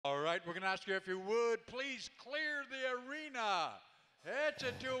right, we're going to ask you if you would please clear the arena. Hey,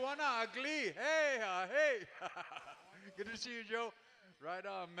 ugly. Hey, hey. Good to see you, Joe. Right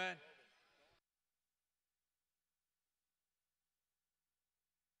on, man.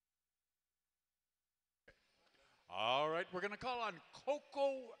 All right, we're going to call on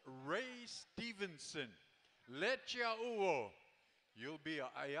Coco Ray Stevenson. Lecha Uwo. You'll be a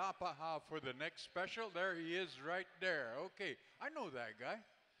Ayapaha for the next special. There he is right there. Okay, I know that guy.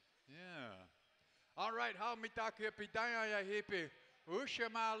 Yeah. All right, how mitake pitaya ya hipi.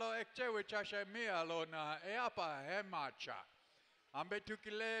 Ushemalo ekchewe chashemialo na eapa hemacha. Ambe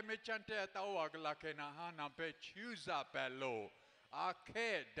tukile mechante atawaglake na hanampe chuza pelo.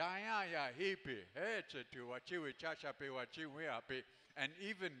 Ake daya ya hipi. Heche tu wachiwi chashape wachiwi api. And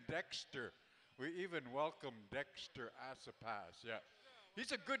even Dexter. We even welcome Dexter Asapas. Yeah.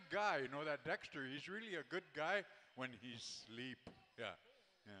 He's a good guy, you know that Dexter. He's really a good guy when he's asleep. Yeah.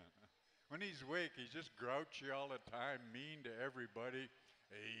 Yeah. When he's awake, he's just grouchy all the time, mean to everybody.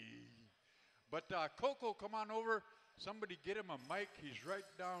 Hey. But Coco, come on over. Somebody get him a mic. He's right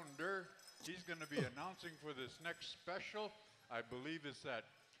down there. He's going to be announcing for this next special. I believe it's that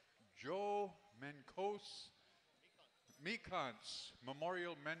Joe Meconse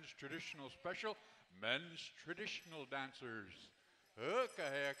Memorial Men's Traditional Special. Men's Traditional Dancers.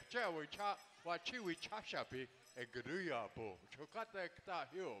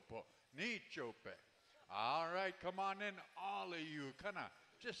 All right, come on in, all of you. Kind of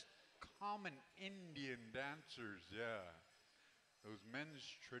just common Indian dancers, yeah. Those men's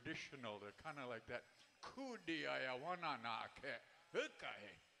traditional, they're kind of like that.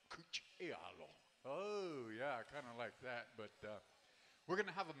 Oh, yeah, kind of like that. But we're going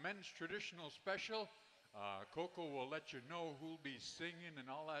to have a men's traditional special. Coco will let you know who'll be singing and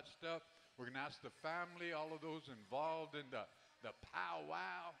all that stuff. We're going to ask the family, all of those involved in the Pow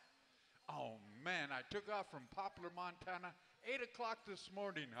Wow. Oh, man, I took off from Poplar, Montana, 8 o'clock this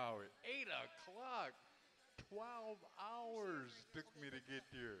morning, Howard. 8 o'clock. 12 hours took me to get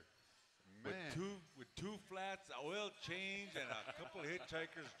here. Man. With two flats, a oil change, and a couple of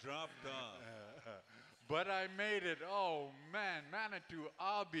hitchhikers dropped off. But I made it. Oh, man, Manito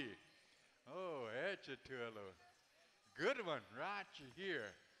Ahbee. Oh, echatullo. Good one, right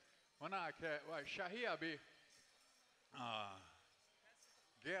here. When I can't, why, Shahiabi,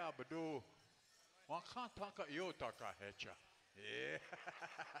 Geabadu, Wakantaka Yotaka Hecha. Yeah.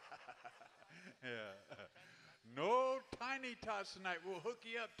 Yeah. No tiny tots tonight. We'll hook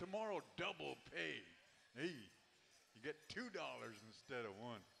you up tomorrow, double pay. Hey, you get $2 instead of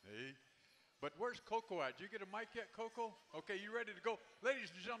one. Hey. But where's Coco at? Did you get a mic yet, Coco? Okay, you ready to go?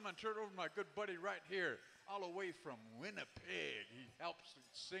 Ladies and gentlemen, turn it over to my good buddy right here, all the way from Winnipeg. He helps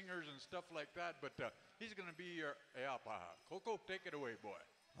singers and stuff like that, but he's going to be your Eapaha. Coco, take it away, boy.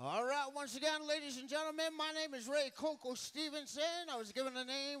 All right, once again, ladies and gentlemen, my name is Ray Coco Stevenson. I was given the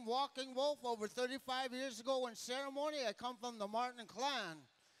name Walking Wolf over 35 years ago in ceremony. I come from the Martin clan.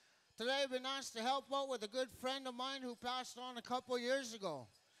 Today I've been asked to help out with a good friend of mine who passed on a couple years ago.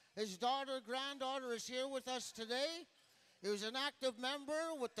 His granddaughter is here with us today. He was an active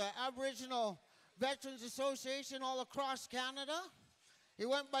member with the Aboriginal Veterans Association all across Canada. He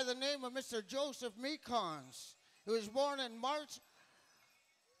went by the name of Mr. Joseph Meconse. He was born in March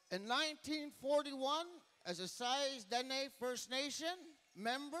in 1941 as a Sais Dene First Nation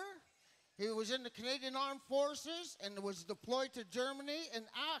member. He was in the Canadian Armed Forces and was deployed to Germany and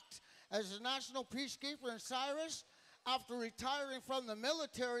act as a national peacekeeper in Cyrus. After retiring from the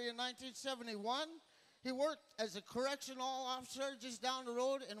military in 1971, he worked as a correctional officer just down the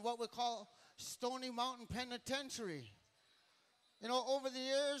road in what we call Stony Mountain Penitentiary. You know, over the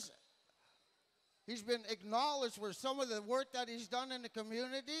years, he's been acknowledged for some of the work that he's done in the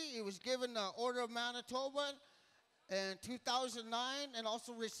community. He was given the Order of Manitoba in 2009 and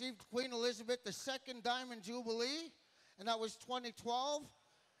also received Queen Elizabeth II Diamond Jubilee, and that was 2012.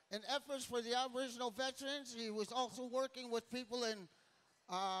 In efforts for the Aboriginal veterans, he was also working with people in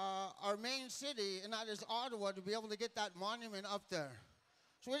our main city, and that is Ottawa, to be able to get that monument up there.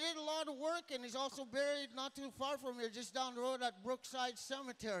 So we did a lot of work, and he's also buried not too far from here, just down the road at Brookside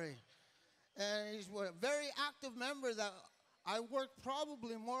Cemetery. And he's a very active member that I worked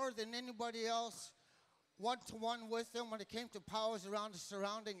probably more than anybody else one-to-one with him when it came to powwows around the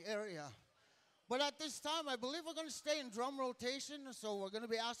surrounding area. But at this time, I believe we're going to stay in drum rotation, so we're going to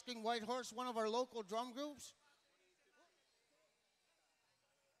be asking White Horse, one of our local drum groups.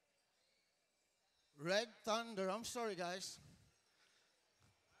 Red Thunder. I'm sorry, guys.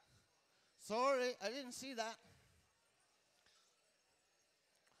 Sorry, I didn't see that.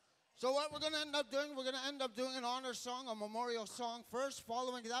 So what we're going to end up doing an honor song, a memorial song first.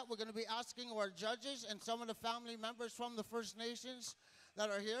 Following that, we're going to be asking our judges and some of the family members from the First Nations that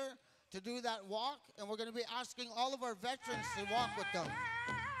are here to do that walk. And we're going to be asking all of our veterans to walk with them.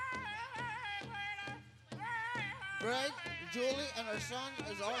 Greg, Julie, and our son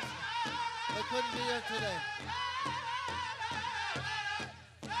is awesome. They couldn't be here today.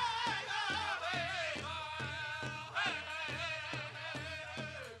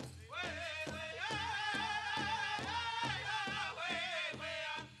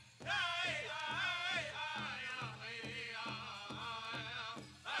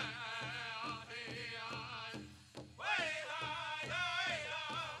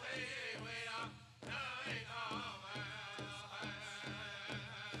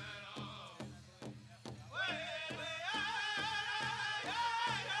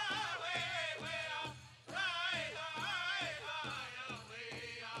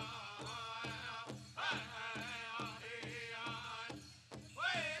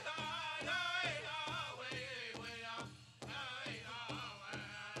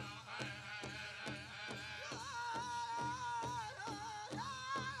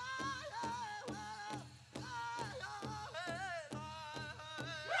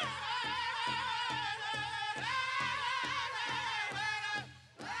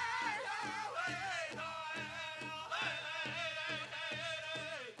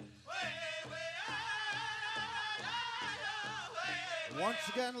 Once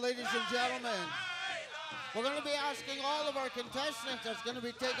again, ladies and gentlemen, we're going to be asking all of our contestants that's going to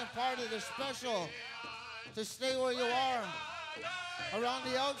be taking part of this special to stay where you are, around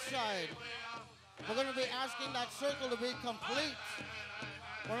the outside. We're going to be asking that circle to be complete.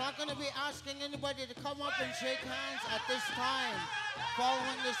 We're not going to be asking anybody to come up and shake hands at this time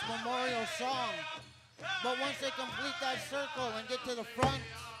following this memorial song. But once they complete that circle and get to the front,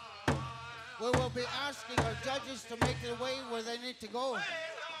 we will be asking our judges to make their way where they need to go.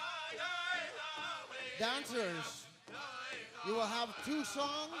 Dancers, you will have 2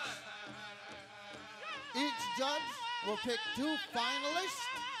 songs. Each judge will pick 2 finalists.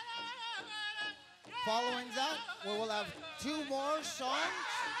 Following that, we will have 2 more songs,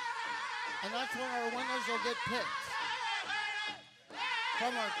 and that's when our winners will get picked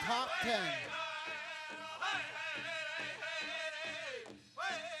from our top 10.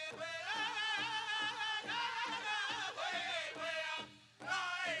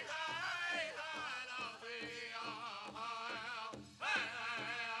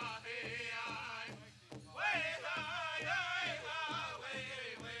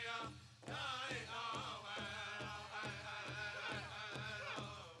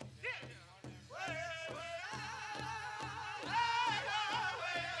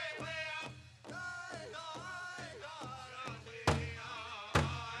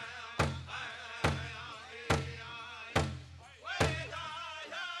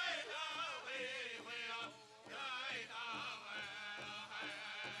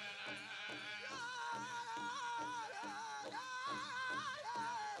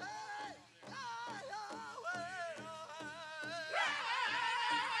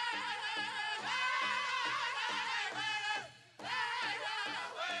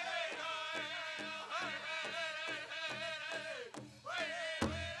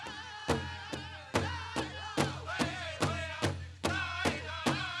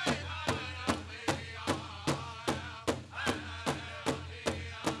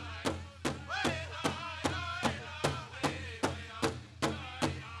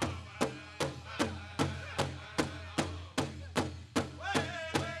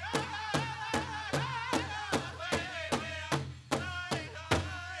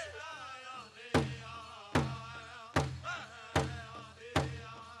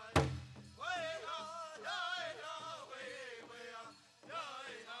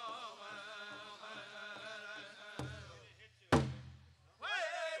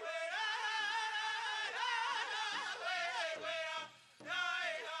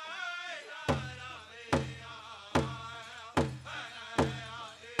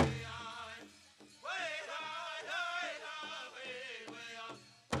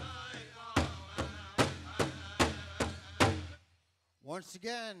 Once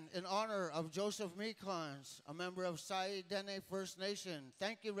again, in honor of Joseph Meconse, a member of Sai Dene First Nation.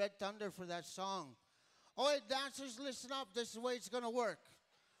 Thank you, Red Thunder, for that song. All right, dancers, listen up. This is the way it's going to work.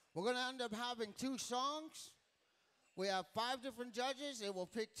 We're going to end up having 2 songs. We have 5 different judges. They will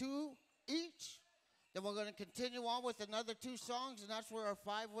pick 2 each. Then we're going to continue on with another 2 songs, and that's where our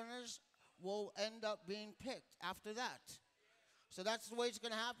 5 winners will end up being picked after that. So that's the way it's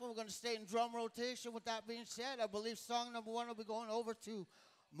going to happen. We're going to stay in drum rotation. With that being said, I believe song number 1 will be going over to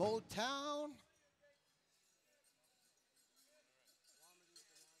Motown.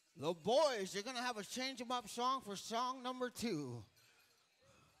 The boys, you're going to have a change 'em up song for song number 2.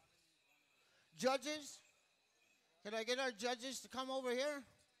 Judges, can I get our judges to come over here?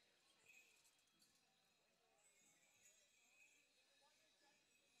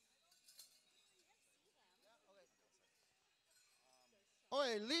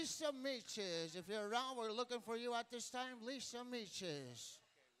 Oh, Lisa Meeches. If you're around, we're looking for you at this time. Lisa Meeches.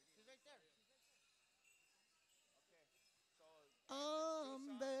 She's right there.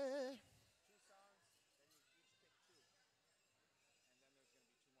 Umbe.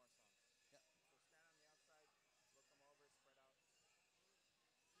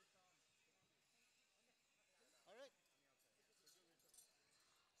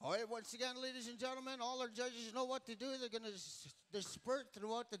 All right, once again, ladies and gentlemen, all our judges know what to do. They're going to disperse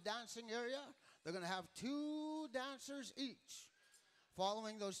throughout the dancing area. They're going to have 2 dancers each.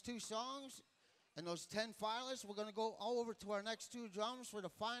 Following those 2 songs and those 10 finalists, we're going to go all over to our next 2 drums for the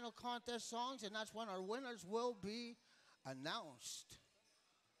final contest songs, and that's when our winners will be announced.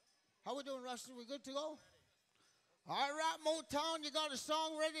 How we doing, Rusty? We good to go? All right, Motown, you got a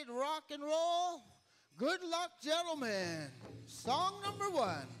song ready to rock and roll? Good luck, gentlemen. Song number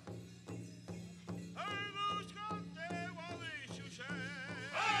 1.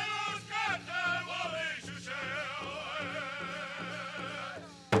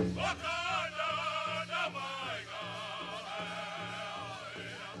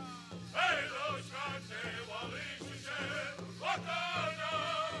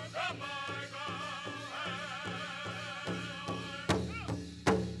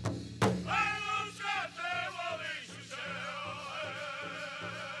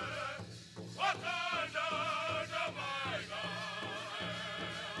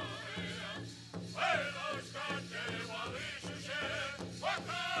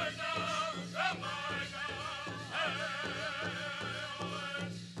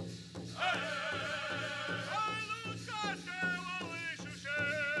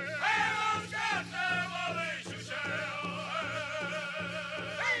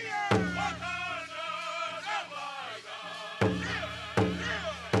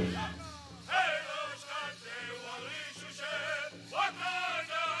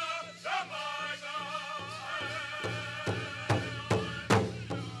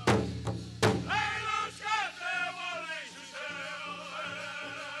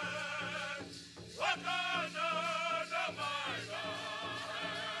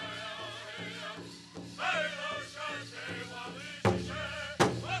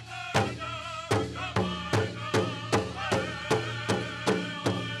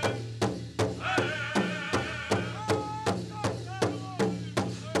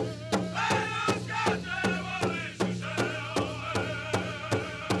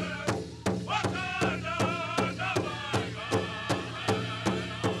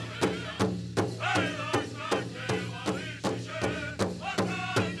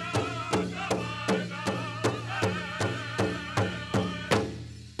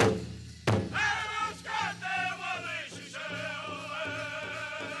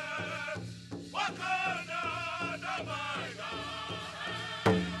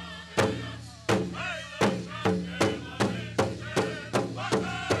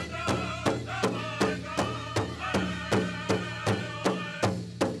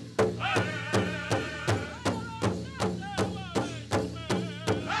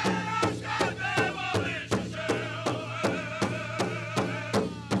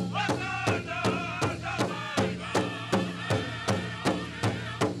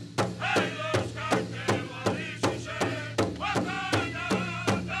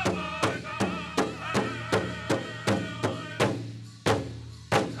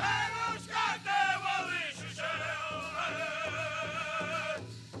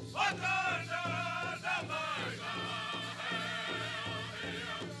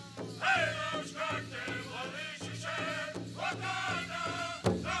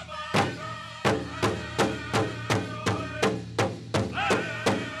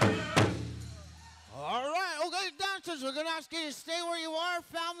 We're going to ask you to stay where you are.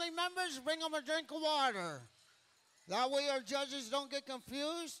 Family members, bring them a drink of water. That way our judges don't get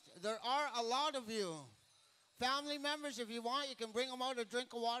confused. There are a lot of you. Family members, if you want, you can bring them out a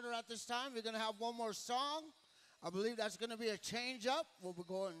drink of water at this time. We're going to have one more song. I believe that's going to be a change up. We'll be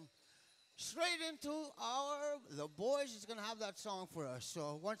going straight into the boys is going to have that song for us.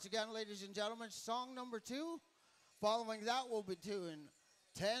 So once again, ladies and gentlemen, song number 2. Following that, we'll be doing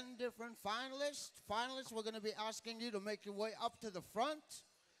 10 different finalists. Finalists, we're going to be asking you to make your way up to the front.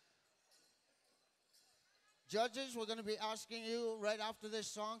 Judges, we're going to be asking you right after this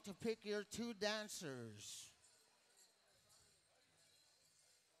song to pick your 2 dancers.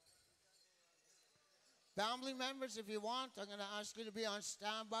 Family members, if you want, I'm going to ask you to be on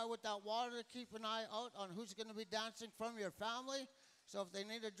standby with that water to keep an eye out on who's going to be dancing from your family. So if they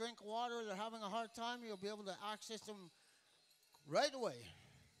need a drink of water or they're having a hard time, you'll be able to access them right away.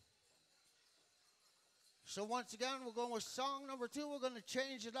 So once again, we're going with song number 2. We're going to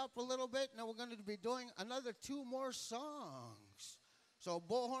change it up a little bit, and then we're going to be doing another 2 more songs. So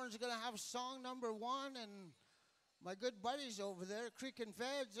Bullhorn's going to have song number 1, and my good buddies over there, Creek and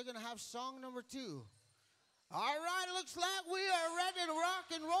Feds, they're going to have song number 2. All right, looks like we are ready to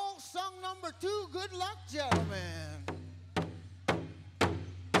rock and roll. Song number 2. Good luck, gentlemen.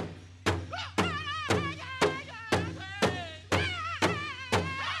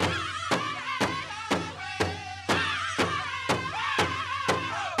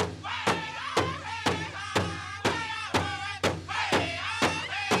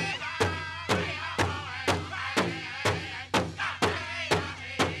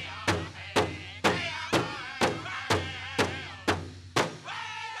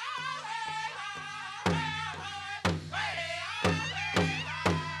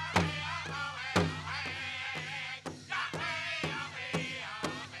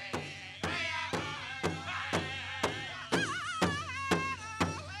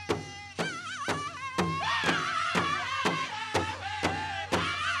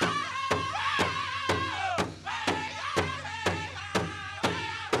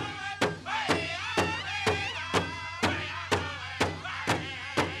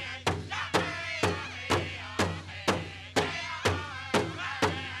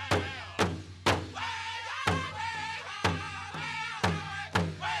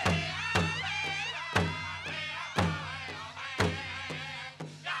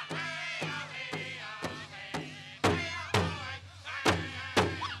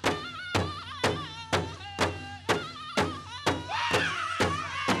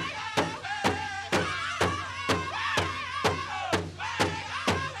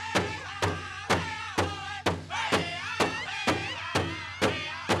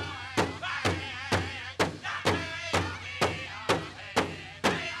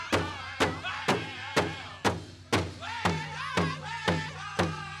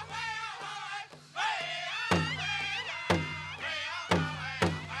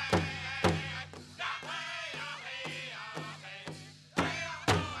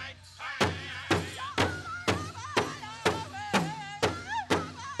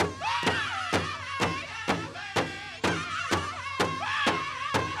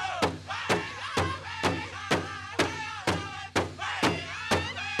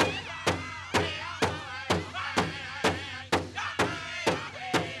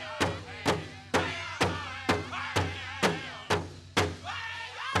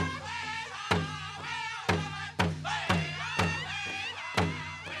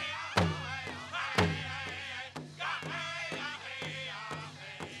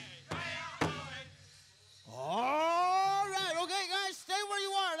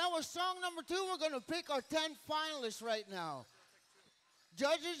 Song number 2, we're going to pick our 10 finalists right now.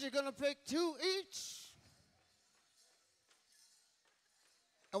 Judges, you're going to pick 2 each.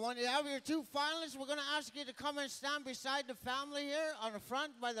 And when you have your 2 finalists, we're going to ask you to come and stand beside the family here on the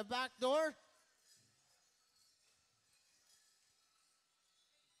front by the back door.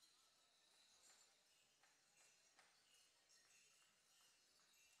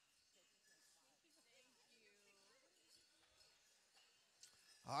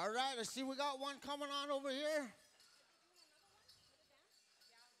 All right, I see we got one coming on over here.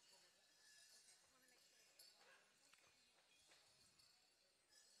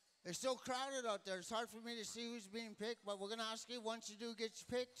 It's so crowded out there. It's hard for me to see who's being picked, but we're going to ask you, once you do get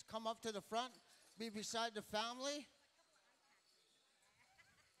picked, come up to the front, be beside the family.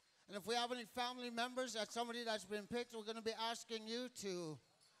 And if we have any family members, that's somebody that's been picked, we're going to be asking you to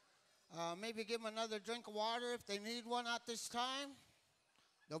maybe give them another drink of water if they need one at this time.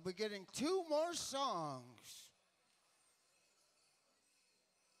 They'll be getting 2 more songs.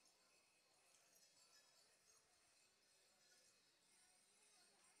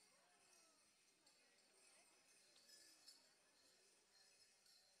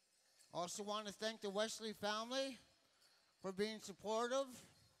 Also want to thank the Wesley family for being supportive,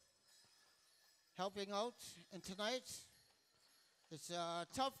 helping out. And tonight, it's a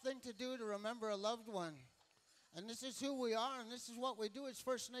tough thing to do to remember a loved one. And this is who we are, and this is what we do as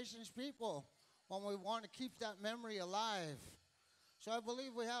First Nations people when we want to keep that memory alive. So I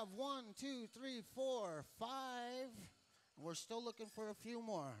believe we have 1, 2, 3, 4, 5, and we're still looking for a few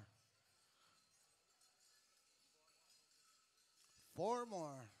more. 4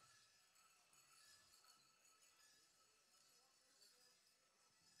 more.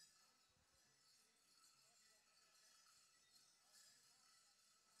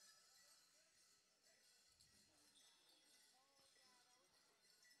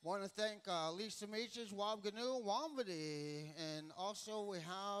 Want to thank Lisa Meaches, Wabganu, Wambadi, and also we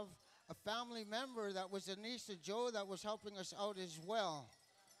have a family member that was a niece of Joe that was helping us out as well.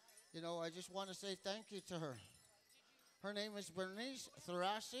 You know, I just want to say thank you to her. Her name is Bernice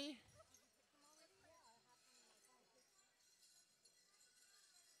Tharasi.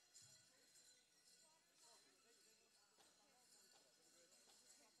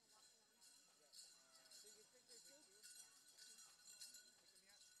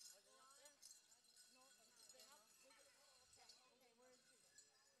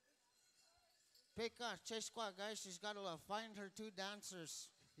 Peka, Chesqua, guys, she's got to find her 2 dancers.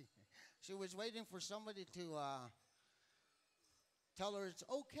 She was waiting for somebody to tell her it's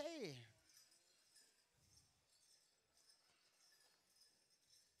okay.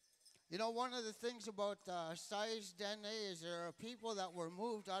 You know, one of the things about Sais Dene is there are people that were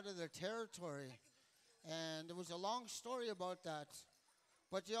moved out of their territory. And there was a long story about that.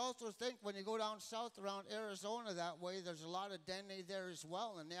 But you also think when you go down south around Arizona that way, there's a lot of Dene there as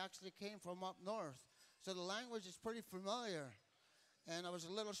well, and they actually came from up north. So the language is pretty familiar. And I was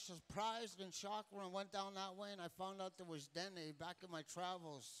a little surprised and shocked when I went down that way and I found out there was Dene back in my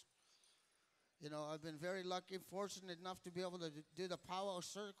travels. You know, I've been very lucky, fortunate enough to be able to do the powwow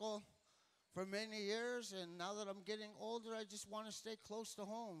circle for many years, and now that I'm getting older, I just want to stay close to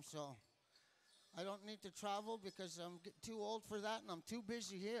home. So I don't need to travel because I'm too old for that and I'm too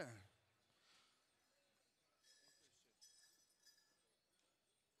busy here.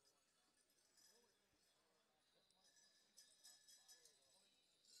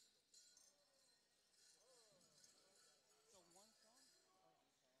 So one song,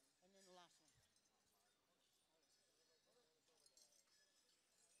 and then the last one.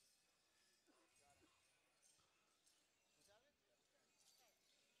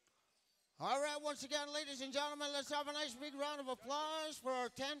 All right, once again, ladies and gentlemen, let's have a nice big round of applause for our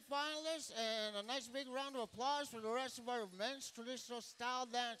 10 finalists and a nice big round of applause for the rest of our men's traditional style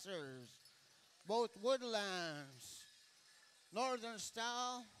dancers. Both woodlands, northern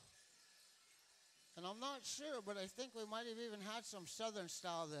style, and I'm not sure, but I think we might have even had some southern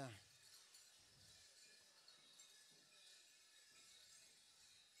style there.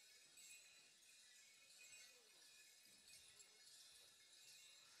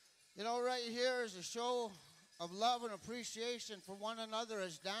 You know, right here is a show of love and appreciation for one another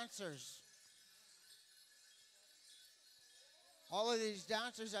as dancers. All of these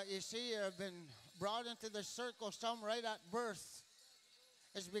dancers that you see here have been brought into the circle, some right at birth.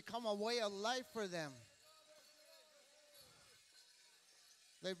 It's become a way of life for them.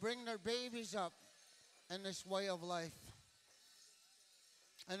 They bring their babies up in this way of life.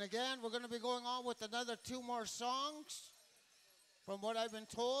 And again, we're going to be going on with another 2 more songs. From what I've been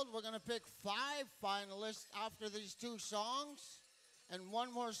told, we're going to pick 5 finalists after these 2 songs and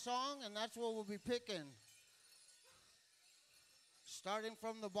 1 more song, and that's what we'll be picking. Starting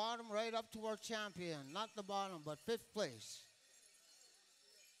from the bottom right up to our champion. Not the bottom, but 5th place.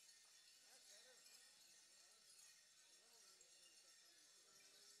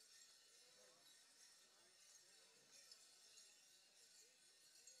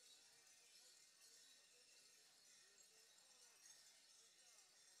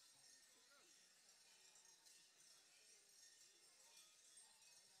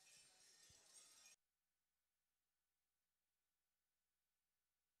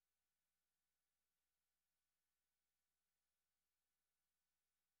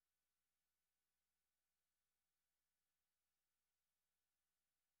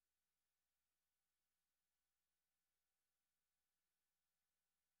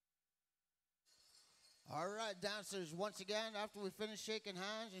 All right, dancers, once again, after we finish shaking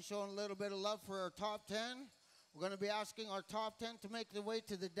hands and showing a little bit of love for our top 10, we're going to be asking our top 10 to make their way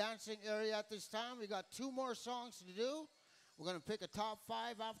to the dancing area at this time. We got 2 more songs to do. We're going to pick a top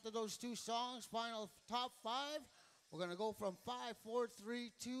 5 after those 2 songs, final top 5. We're going to go from 5, 4,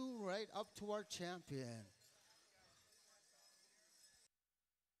 3, 2, right up to our champion.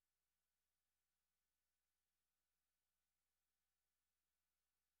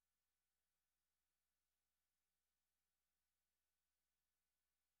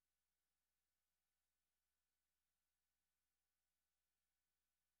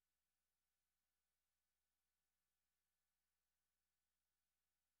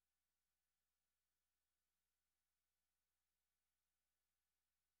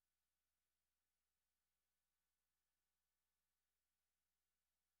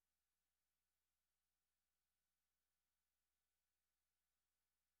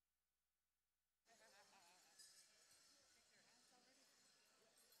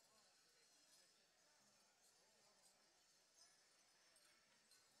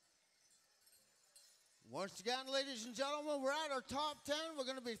 Once again, ladies and gentlemen, we're at our top 10. We're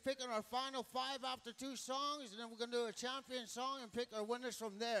going to be picking our final 5 after 2 songs, and then we're going to do a champion song and pick our winners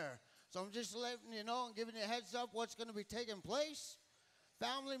from there. So I'm just letting you know and giving you a heads up what's going to be taking place.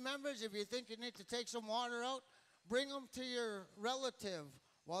 Family members, if you think you need to take some water out, bring them to your relative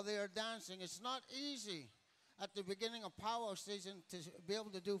while they are dancing. It's not easy at the beginning of powwow season to be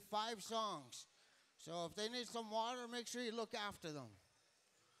able to do 5 songs. So if they need some water, make sure you look after them.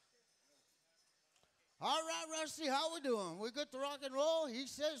 All right, Rusty, how we doing? We good to rock and roll? He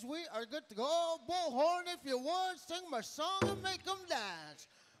says we are good to go. Bullhorn, if you would, sing my song and make them dance.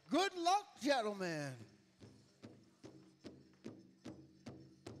 Good luck, gentlemen.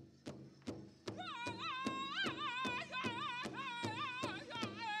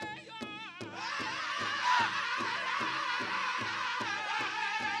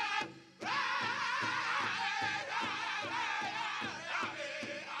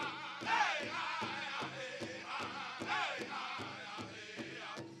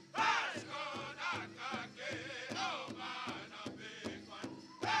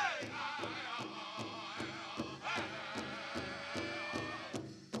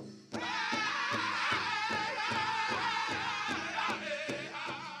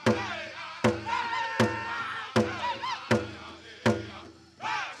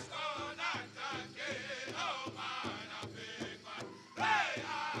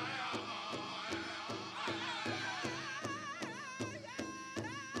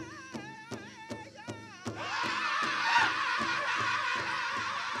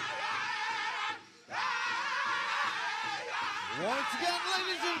 Once again,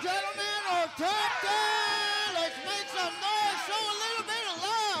 ladies and gentlemen, our top 10. Let's make some noise, show a little bit of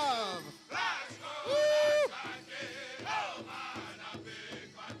love. Woo!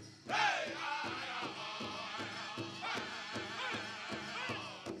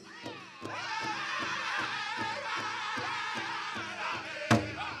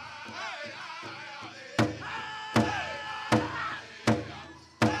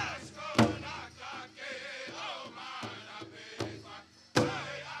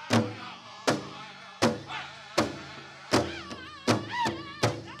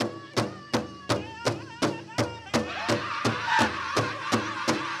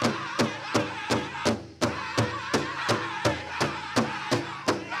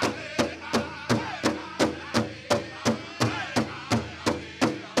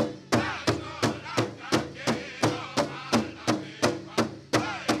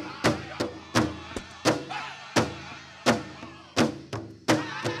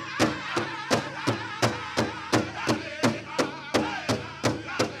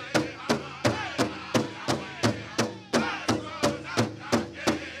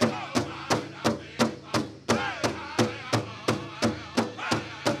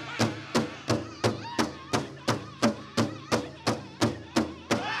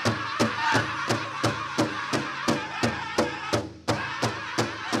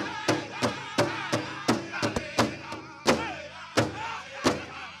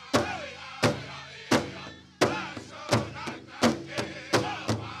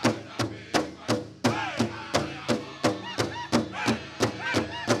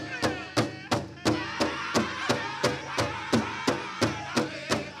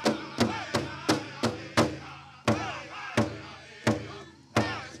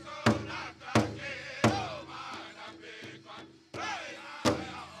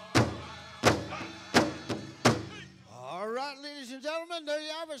 All right, ladies and gentlemen, there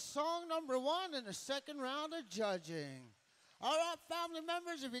you have it, song number 1 in the second round of judging. All right, family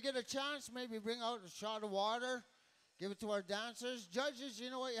members, if you get a chance, maybe bring out a shot of water, give it to our dancers. Judges, you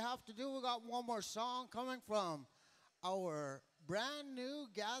know what you have to do? We got one more song coming from our brand new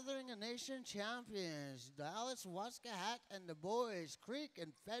Gathering a Nation champions, Dallas Waskahat and the Boys Creek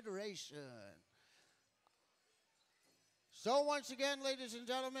and Federation. So once again, ladies and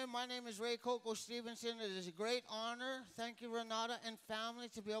gentlemen, my name is Ray Coco Stevenson. It is a great honor. Thank you, Renata and family,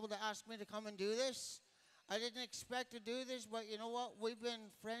 to be able to ask me to come and do this. I didn't expect to do this, but you know what? We've been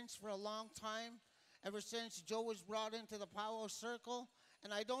friends for a long time, ever since Joe was brought into the Pow Wow circle.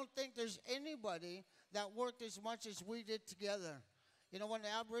 And I don't think there's anybody that worked as much as we did together. You know, when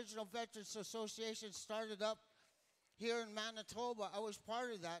the Aboriginal Veterans Association started up here in Manitoba, I was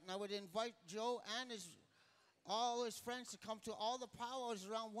part of that. And I would invite Joe and all his friends to come to all the powwows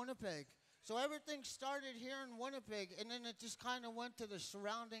around Winnipeg. So everything started here in Winnipeg, and then it just kind of went to the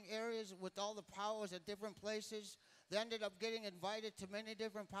surrounding areas with all the powwows at different places. They ended up getting invited to many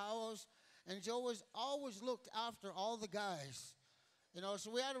different powwows, and Joe was always looked after all the guys. You know, so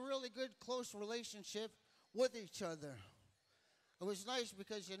we had a really good, close relationship with each other. It was nice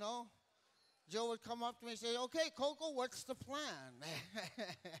because, you know, Joe would come up to me and say, okay, Coco, what's the plan?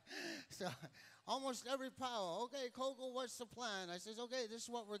 So almost every pow, okay, Coco, what's the plan? I says, okay, this is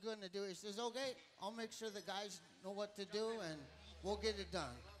what we're going to do. He says, okay, I'll make sure the guys know what to do, and we'll get it done.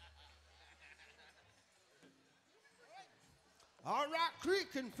 All right, Creek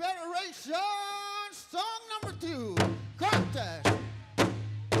Confederation, song number 2, Contest.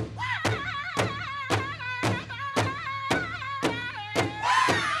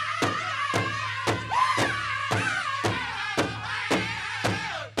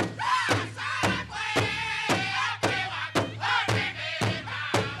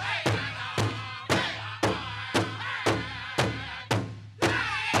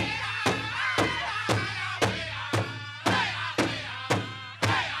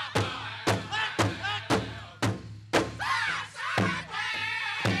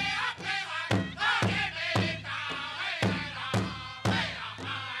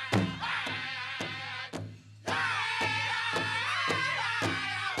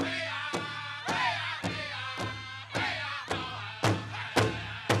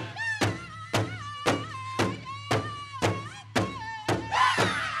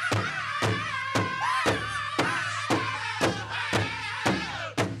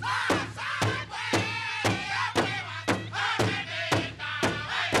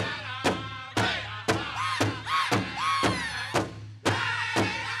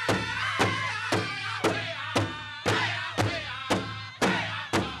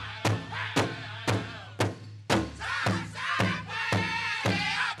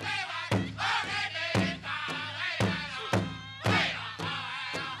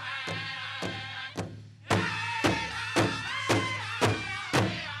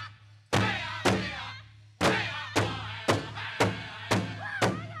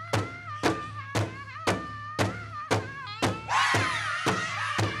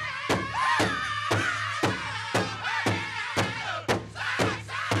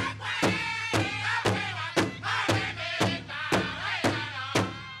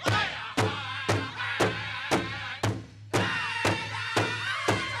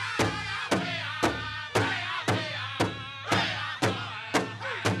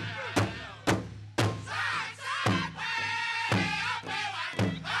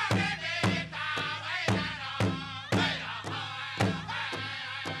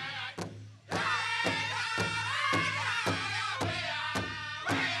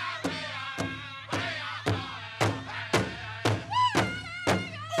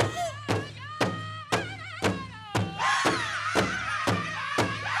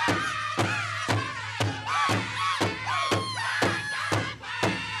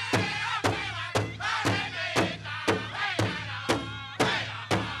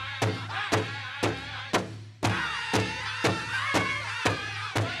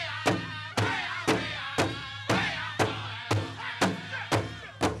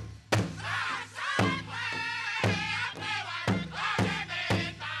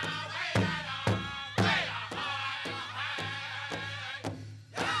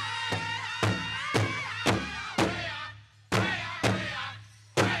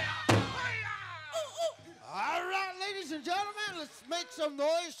 Some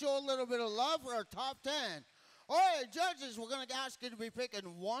noise, show a little bit of love for our top 10. All right, judges, we're going to ask you to be picking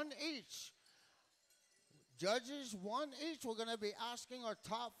one each. Judges, one each. We're going to be asking our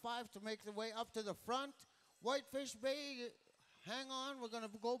top 5 to make their way up to the front. Whitefish Bay, hang on. We're going to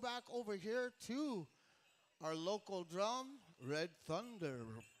go back over here to our local drum, Red Thunder.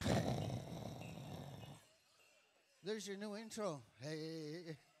 There's your new intro.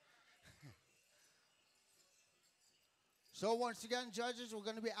 Hey. So once again, judges, we're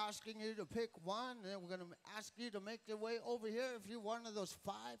going to be asking you to pick one, and then we're going to ask you to make your way over here if you're one of those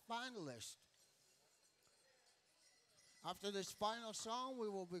 5 finalists. After this final song, we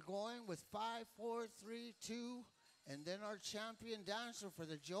will be going with 5, 4, 3, 2, and then our champion dancer for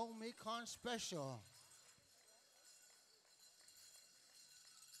the Joe Meconse special.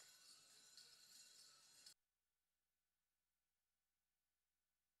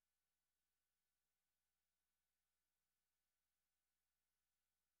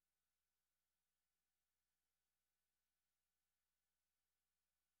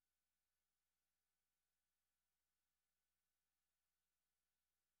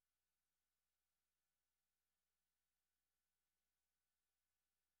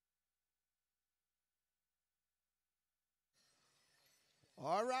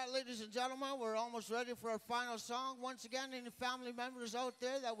 All right, ladies and gentlemen, we're almost ready for our final song. Once again, any family members out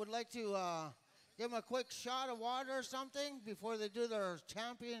there that would like to give them a quick shot of water or something before they do their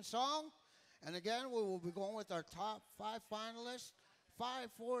champion song. And again, we will be going with our top 5 finalists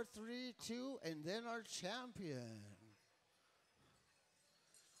 5, 4, 3, 2, and then our champion.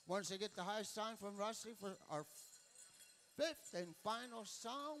 Once I get the high sign from Rusty for our fifth and final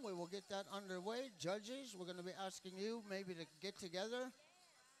song, we will get that underway. Judges, we're going to be asking you maybe to get together.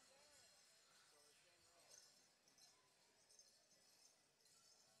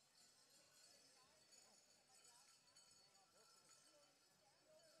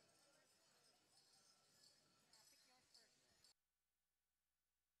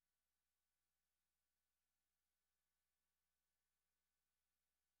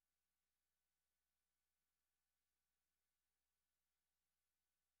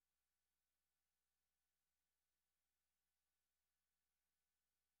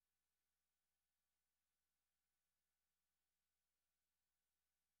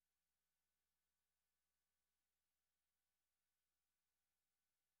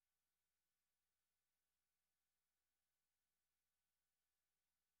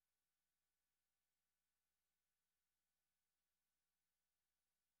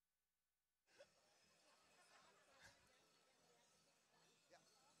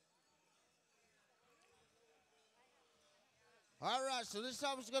 All right, so this is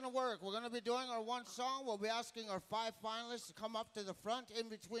how it's going to work. We're going to be doing our one song. We'll be asking our 5 finalists to come up to the front in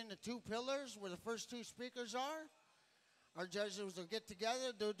between the 2 pillars where the first 2 speakers are. Our judges will get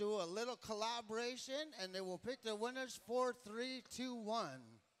together, they'll do a little collaboration, and they will pick the winners 4, 3, 2, 1.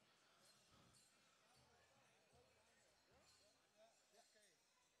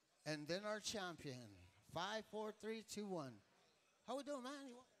 And then our champion. 5, 4, 3, 2, 1. How we doing, man?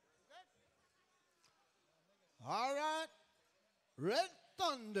 You good? All right. Red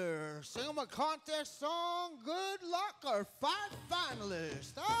Thunder, sing them a contest song. Good luck, our 5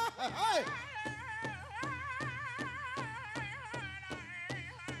 finalists. Hey!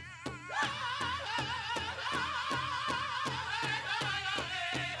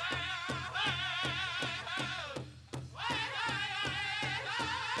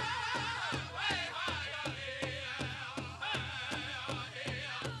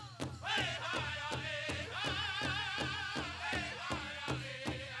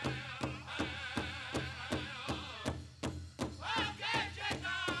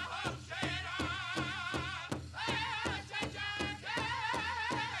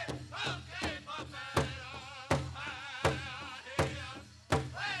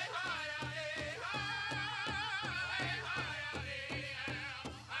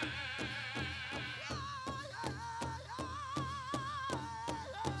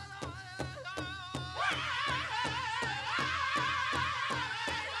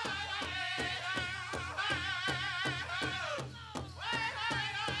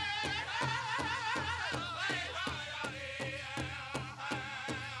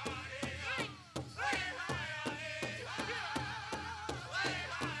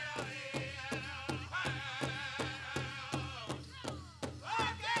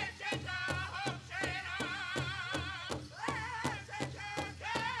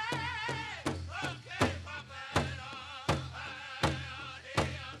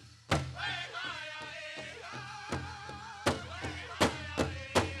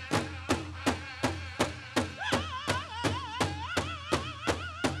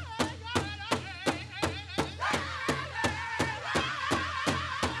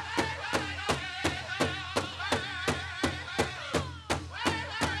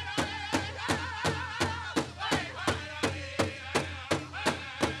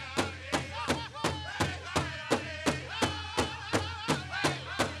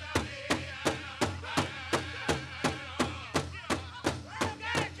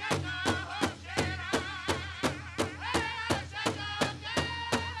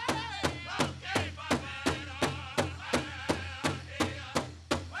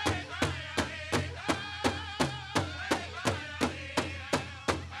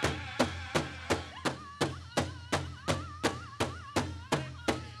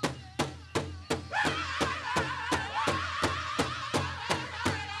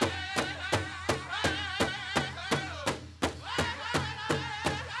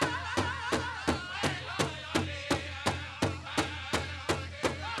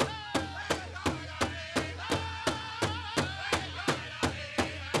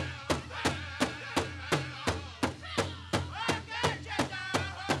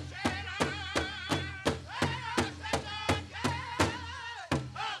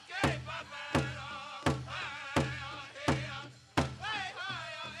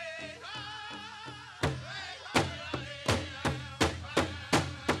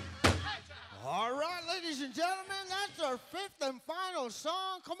 and gentlemen, that's our fifth and final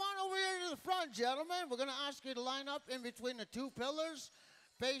song. Come on over here to the front, gentlemen. We're going to ask you to line up in between the two pillars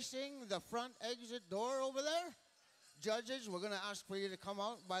facing the front exit door over there. Judges, we're going to ask for you to come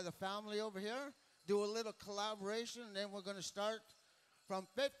out by the family over here, do a little collaboration, and then we're going to start from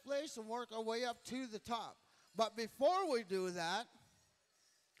fifth place and work our way up to the top. But before we do that,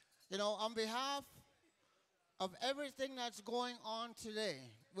 you know, on behalf of everything that's going on today,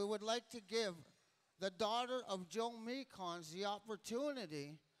 we would like to give the daughter of Joe Meconse the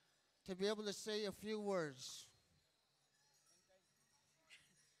opportunity to be able to say a few words.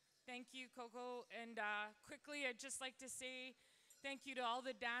 Thank you, Coco. And quickly, I'd just like to say thank you to all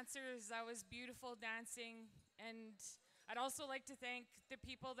the dancers. That was beautiful dancing. And I'd also like to thank the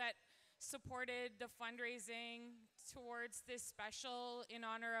people that supported the fundraising towards this special in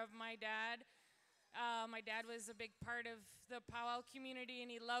honor of my dad. My dad was a big part of the powwow community, and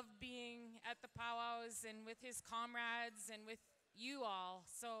he loved being at the powwows and with his comrades and with you all.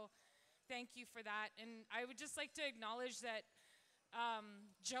 So thank you for that. And I would just like to acknowledge that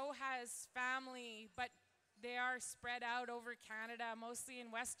Joe has family, but they are spread out over Canada, mostly in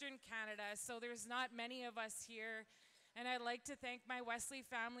Western Canada, so there's not many of us here. And I'd like to thank my Wesley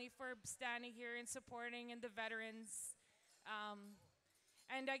family for standing here and supporting, and the veterans.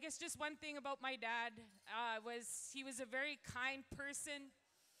 And I guess just one thing about my dad was he was a very kind person,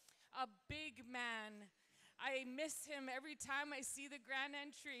 a big man. I miss him every time I see the grand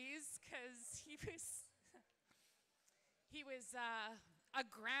entries because he was a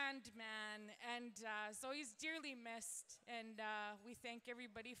grand man, and so he's dearly missed. And we thank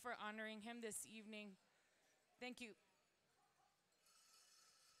everybody for honoring him this evening. Thank you.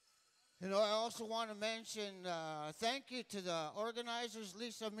 You know, I also want to mention thank you to the organizers,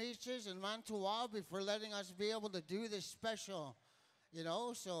 Lisa Meaches and Manito Ahbee, for letting us be able to do this special. You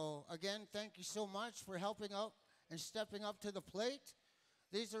know, so again, thank you so much for helping out and stepping up to the plate.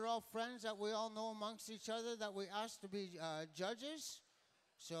 These are all friends that we all know amongst each other that we asked to be judges.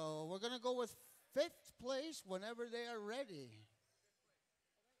 So we're going to go with fifth place whenever they are ready.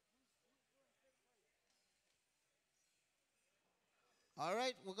 All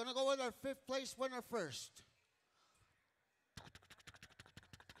right, we're going to go with our fifth place winner first.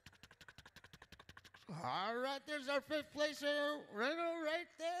 All right, there's our fifth place winner right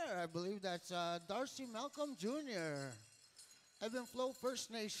there. I believe that's Darcy Malcolm Jr., Evanflow First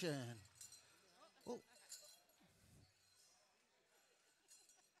Nation. Oh.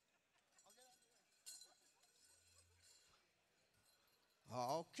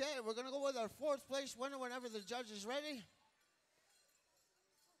 Okay, we're going to go with our fourth place winner whenever the judge is ready.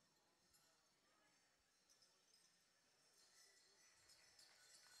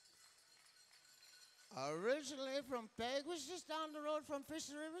 Originally from Peg, was just down the road from Fish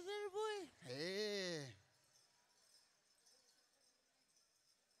River there, boy. Hey.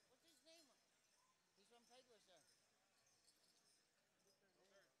 What's his name? He's from Peg, was there? Yeah, okay.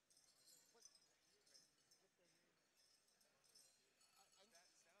 Hey, originally from Peg, was now in White Fish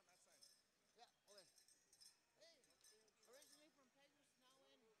Bay. Just so I get your name right, make sure.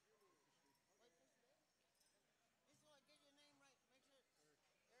 Eric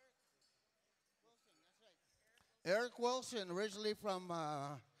Wilson, that's right. Eric Wilson, originally from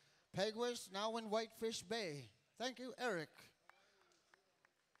Pegwis, now in Whitefish Bay. Thank you, Eric.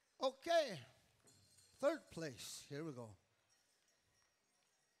 Okay, third place. Here we go.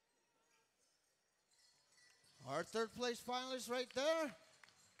 Our third place finalist right there.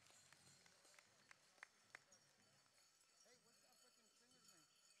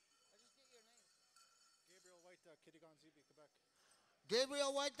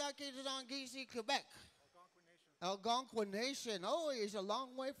 Gabriel White, Kitty Quebec. Algonquin Nation. Oh, he's a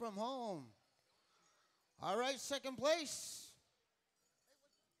long way from home. All right, second place.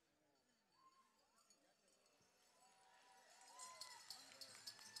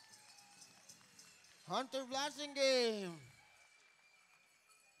 Hunter Blasingame.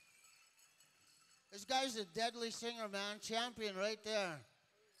 This guy's a deadly singer, man. Champion right there.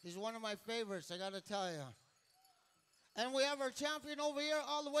 He's one of my favorites, I got to tell you. And we have our champion over here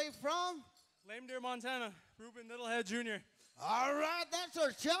all the way from Lame Deer, Montana, Ruben Littlehead Jr. All right, that's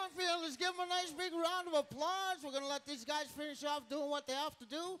our champion. Let's give him a nice big round of applause. We're going to let these guys finish off doing what they have to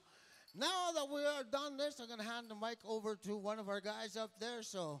do. Now that we are done this, I'm going to hand the mic over to one of our guys up there.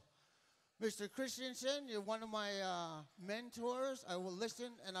 So, Mr. Christensen, you're one of my mentors. I will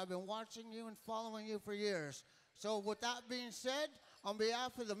listen, and I've been watching you and following you for years. So with that being said, on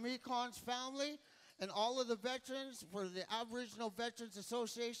behalf of the Meconse family and all of the veterans for the Aboriginal Veterans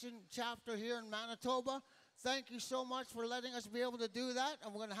Association chapter here in Manitoba, Thank you so much for letting us be able to do that.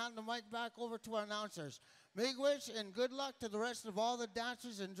 And we're going to hand the mic back over to our announcers. Miigwech, and good luck to the rest of all the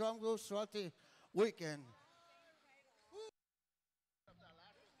dancers and drum groups throughout the weekend.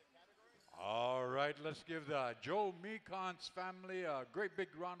 All right, let's give the Joe Meconse family a great big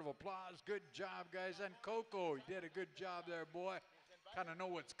round of applause. Good job, guys. And Coco, you did a good job there, boy. Kind of know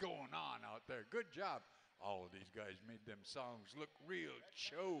what's going on out there. Good job. All of these guys made them songs look real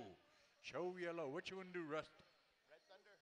show yellow. What you want to do, Rust?